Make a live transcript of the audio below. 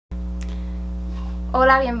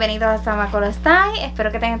Hola, bienvenidos a Samacolo Style.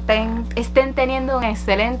 Espero que estén teniendo un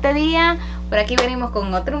excelente día. Por aquí venimos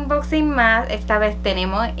con otro unboxing más. Esta vez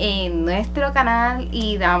tenemos en nuestro canal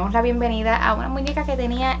y damos la bienvenida a una muñeca que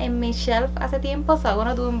tenía en mi shelf hace tiempo. So I'm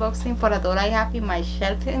gonna do unboxing for a doll I have in my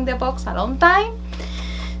shelf in the box a long time.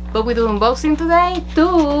 But we do unboxing today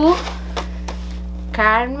to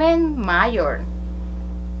Carmen Major.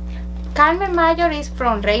 Carmen Major is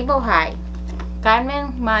from Rainbow High.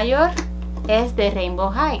 Carmen Major es de Rainbow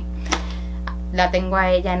High. La tengo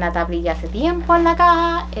a ella en la tablilla hace tiempo en la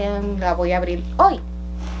caja. La voy a abrir hoy.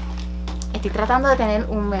 Estoy tratando de tener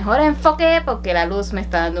un mejor enfoque porque la luz me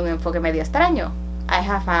está dando un enfoque medio extraño. I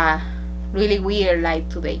have a really weird light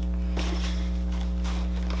today.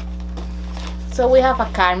 So we have a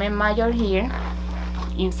Carmen Major here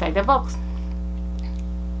inside the box.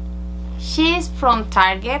 She's from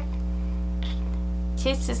Target.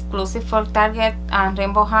 She's exclusive for Target and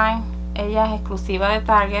Rainbow High. Ella es exclusiva de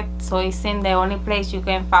Target, so it's in the only place you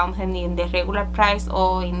can find her in the regular price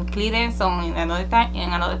or in clearance or in another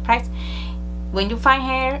price. When you find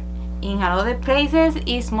her in other places,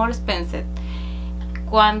 it's more expensive.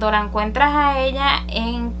 Cuando la encuentras a ella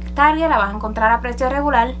en Target, la vas a encontrar a precio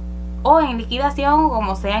regular o en liquidación o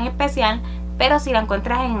como sea en especial, pero si la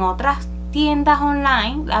encuentras en otras tiendas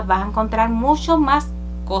online, las vas a encontrar mucho más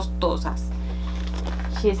costosas.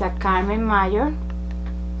 She's a Carmen Major.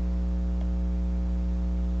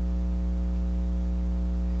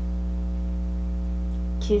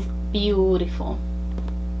 She's beautiful.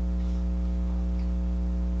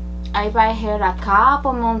 I buy her a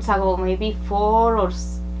couple months ago, maybe 4 or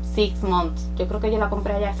 6 months. Yo creo que yo la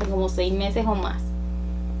compré ya hace como 6 meses o más.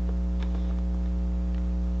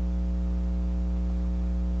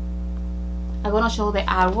 I'm gonna show the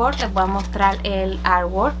artwork. Les voy a mostrar el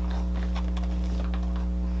artwork.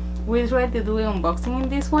 We're ready to do an unboxing in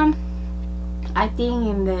this one. I think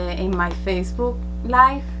in my Facebook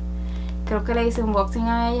live. Creo que le hice unboxing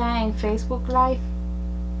a ella en Facebook Live.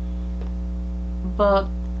 But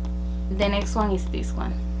the next one is this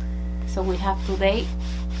one. So we have today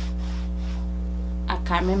a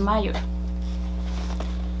Carmen Major.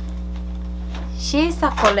 She's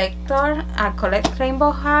a collector, a collect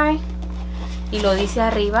Rainbow High. Y lo dice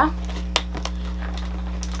arriba.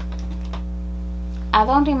 I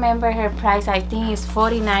don't remember her price. I think it's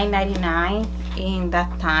 $49.99 in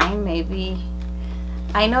that time, maybe.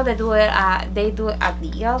 I know they do it at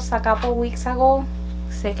deals a couple weeks ago.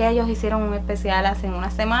 Sé que ellos hicieron un especial hace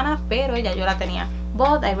unas semanas, pero ya yo la tenía.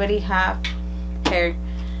 But I already have her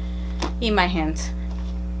in my hands.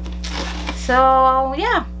 So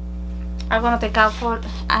yeah, I'm gonna take out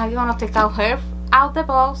her out the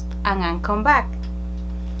box and then come back.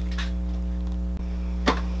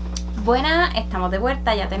 Buena, estamos de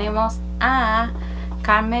vuelta. Ya tenemos a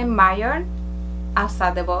Carmen Major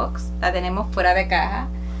outside the box. La tenemos fuera de caja.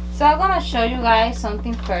 So I'm gonna show you guys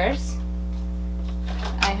something first.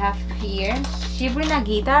 I have here. She bring a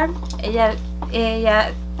guitar.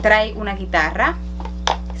 Ella trae una guitarra.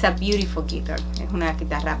 It's a beautiful guitar. Es una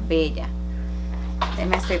guitarra bella.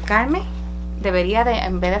 Déjame acercarme. Debería de,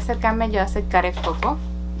 en vez de acercarme, yo acercar el foco.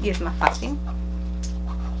 Y es más fácil.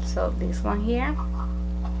 So this one here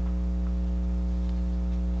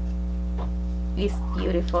is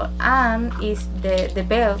beautiful, and is the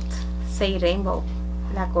belt say Rainbow.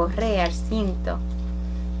 La correa, el cinto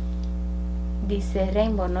dice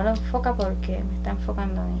Rainbow. No lo enfoca porque me está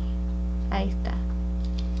enfocando a mí. Ahí está.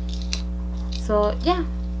 So yeah,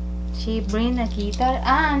 she bring the guitar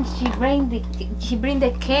and she bring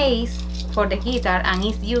the case for the guitar and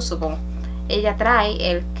it's usable. Ella trae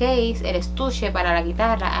el case, el estuche para la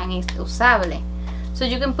guitarra, and it's usable. So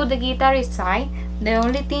you can put the guitar inside. The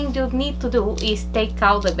only thing you need to do is take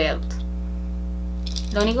out the belt.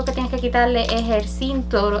 Lo único que tienes que quitarle es el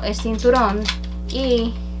cinturón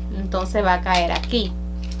y entonces va a caer aquí.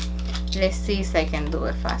 Let's see if I can do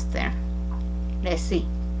it faster. Let's see,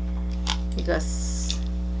 because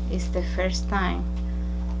it's the first time,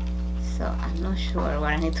 so I'm not sure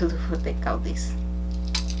what I need to do to take out this.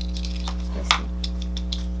 Let's see.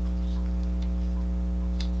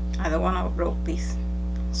 I don't want to break this,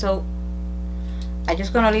 so I'm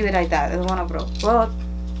just gonna leave it like that. I don't want to break, but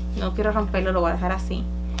no quiero romperlo, lo voy a dejar así.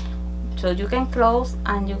 So you can close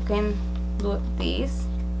and you can do this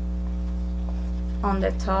on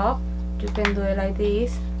the top. You can do it like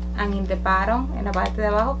this, and in the bottom, en la parte de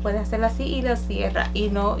abajo, puedes hacerlo así y lo cierra. Y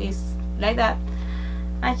no is like that.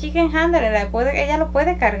 And she can handle it. Ella lo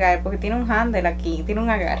puede cargar porque tiene un handle aquí, tiene un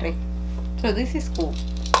agarre. So this is cool.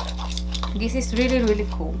 This is really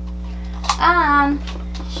cool. And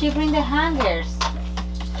she bring the hangers.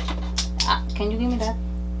 Can you give me that?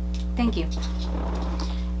 Thank Thank you.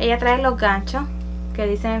 Ella trae los ganchos que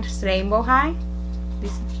dicen Rainbow High.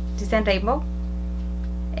 Dicen Rainbow.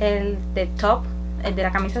 El de top, el de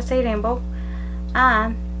la camisa say Rainbow.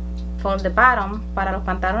 And for the bottom, para los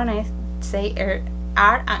pantalones, say R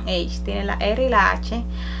and H. Tiene la R y la H.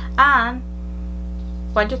 And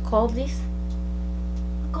what you call this?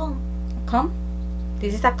 Comb. Comb?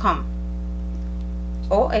 This is a comb.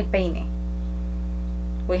 O el peine.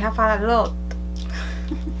 We have a lot.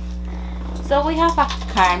 So we have a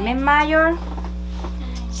Carmen Major.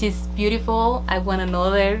 She's beautiful. I want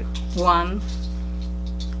another one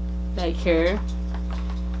like her.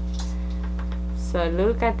 So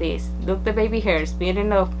look at this. Look the baby hairs. Miren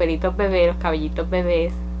los pelitos bebés, los cabellitos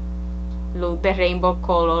bebés. Look the rainbow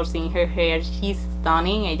colors in her hair. She's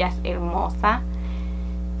stunning. Ella es hermosa.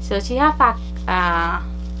 So she have a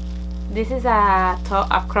this is a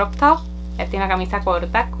crop top. Ella tiene una camisa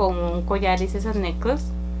corta con un collar. This is a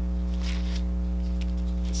necklace.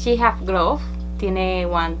 She have gloves. Tiene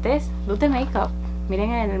guantes. Look the makeup.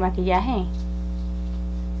 Miren el maquillaje.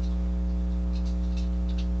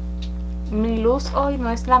 Mi luz hoy no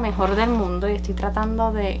es la mejor del mundo y estoy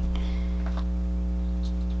tratando de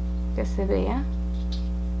que se vea.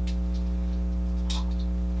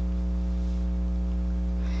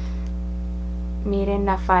 Miren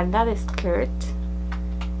la falda de skirt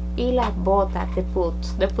y las botas de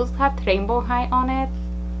boots. The boots have Rainbow High on it.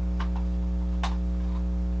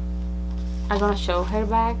 I'm gonna show her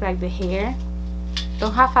back, like the hair.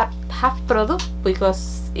 Don't have a half product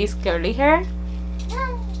because it's curly hair,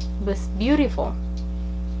 but it's beautiful.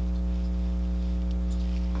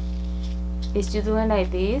 Is you doing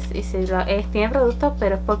like this? Tiene producto,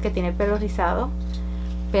 pero es porque tiene pelo rizado,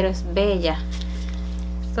 pero es bella.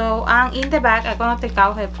 So in the back, I'm gonna take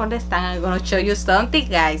out her from the stand. I'm gonna show you something,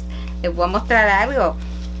 guys. Les voy a mostrar algo.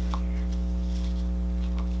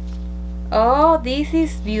 Oh, this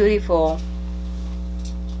is beautiful.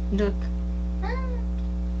 Look.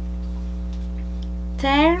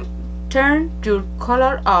 Turn your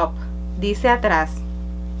color up. Dice atrás.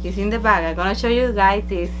 It's in the back. I'm gonna show you guys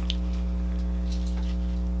this.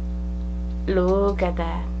 Look at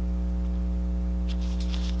that.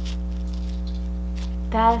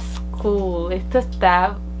 That's cool. Esto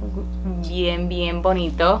está bien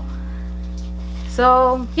bonito.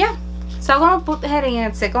 So yeah. So I'm gonna put her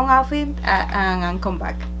in a second outfit and come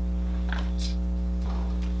back.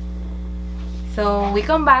 So we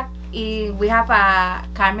come back. We have a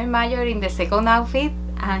Carmen Major in the second outfit,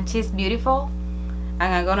 and she's beautiful.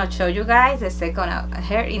 And I'm gonna show you guys the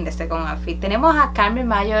her in the second outfit. Tenemos a Carmen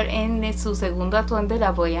Major en su segundo atuendo y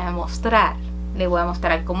la voy a mostrar. Le voy a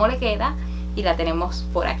mostrar cómo le queda y la tenemos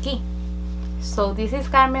por aquí. So this is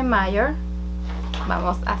Carmen Major.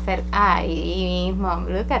 Vamos a hacer ahí mismo.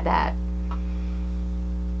 Look at that.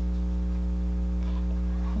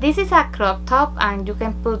 This is a crop top and you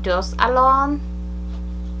can put just alone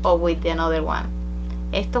or with another one.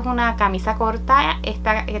 Esto es una camisa corta,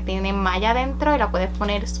 esta que tiene malla dentro y la puedes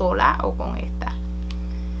poner sola o con esta.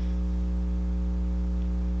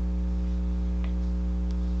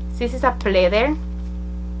 This is a pleather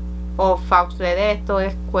o false leather. Esto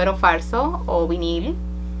es cuero falso o vinil.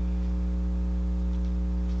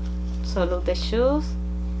 So look the shoes.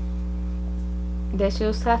 The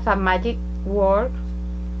shoes have a magic word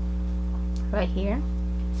right here.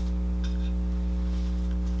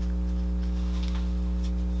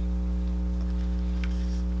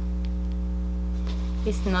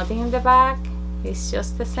 It's nothing in the back, it's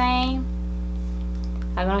just the same.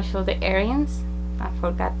 I'm gonna show the earrings. I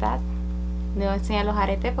forgot that. Le voy a enseñar los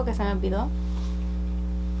aretes porque se me olvidó.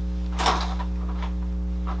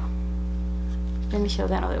 Let me show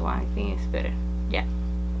the another one. I think it's better. Yeah,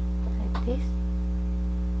 like this.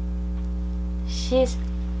 She's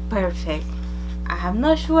perfect. I'm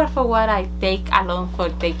not sure for what I take along for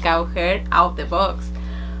take out her out the box,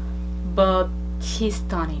 but she's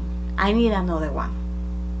stunning. I need another one.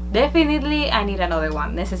 Definitely I need another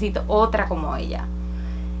one. Necesito otra como ella.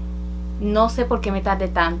 No sé por qué me tardé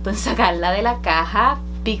tanto en sacarla de la caja,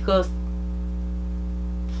 because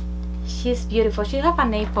she's beautiful. She have a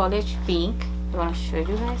nail polish pink. I want to show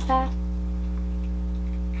you guys that.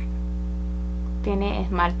 Tiene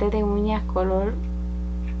esmalte de uñas color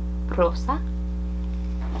rosa.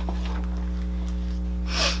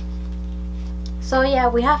 So yeah,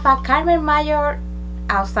 we have a Carmen Major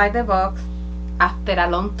outside the box. After a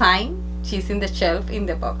long time, she's in the shelf in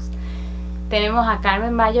the box. Tenemos a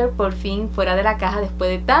Carmen Major por fin fuera de la caja después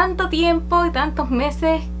de tanto tiempo y tantos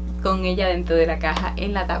meses con ella dentro de la caja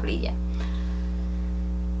en la tablilla.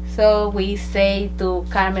 So we say to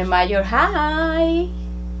Carmen Major, hi.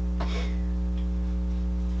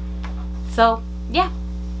 So yeah,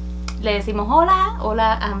 le decimos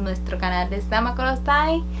hola a nuestro canal de Sama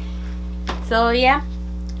Colostai. So yeah,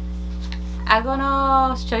 I'm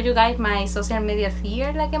gonna show you guys my social medias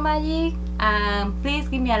here like a magic. Please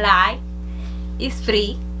give me a like. It's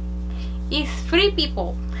free. It's free,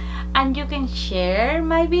 people, and you can share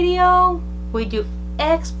my video with your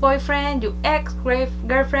ex-boyfriend, your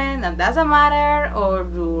ex-girlfriend, and doesn't matter, or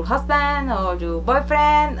your husband, or your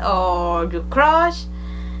boyfriend, or your crush.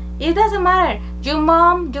 It doesn't matter. Your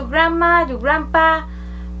mom, your grandma, your grandpa.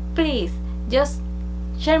 Please, just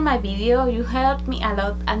share my video. You help me a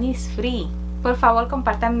lot, and it's free. Por favor,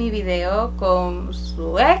 compartan mi video con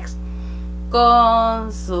su ex,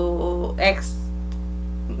 con su ex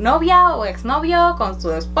novia o exnovio, con su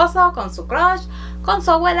esposo, con su crush, con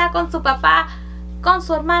su abuela, con su papá, con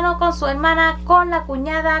su hermano, con su hermana, con la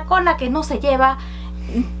cuñada, con la que no se lleva.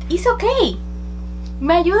 It's okay.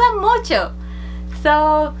 Me ayudan mucho.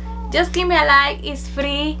 So just give me a like. It's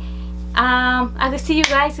free. I will see you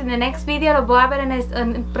guys in the next video. Los voy a ver en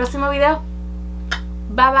el próximo video.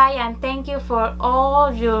 Bye bye, and thank you for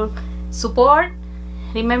all your support.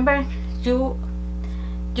 Remember, you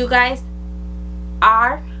guys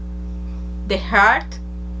are the heart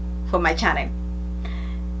for my channel.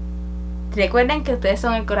 Recuerden que ustedes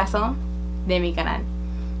son el corazón de mi canal.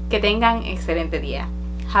 Que tengan excelente día.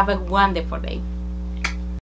 Have a wonderful day.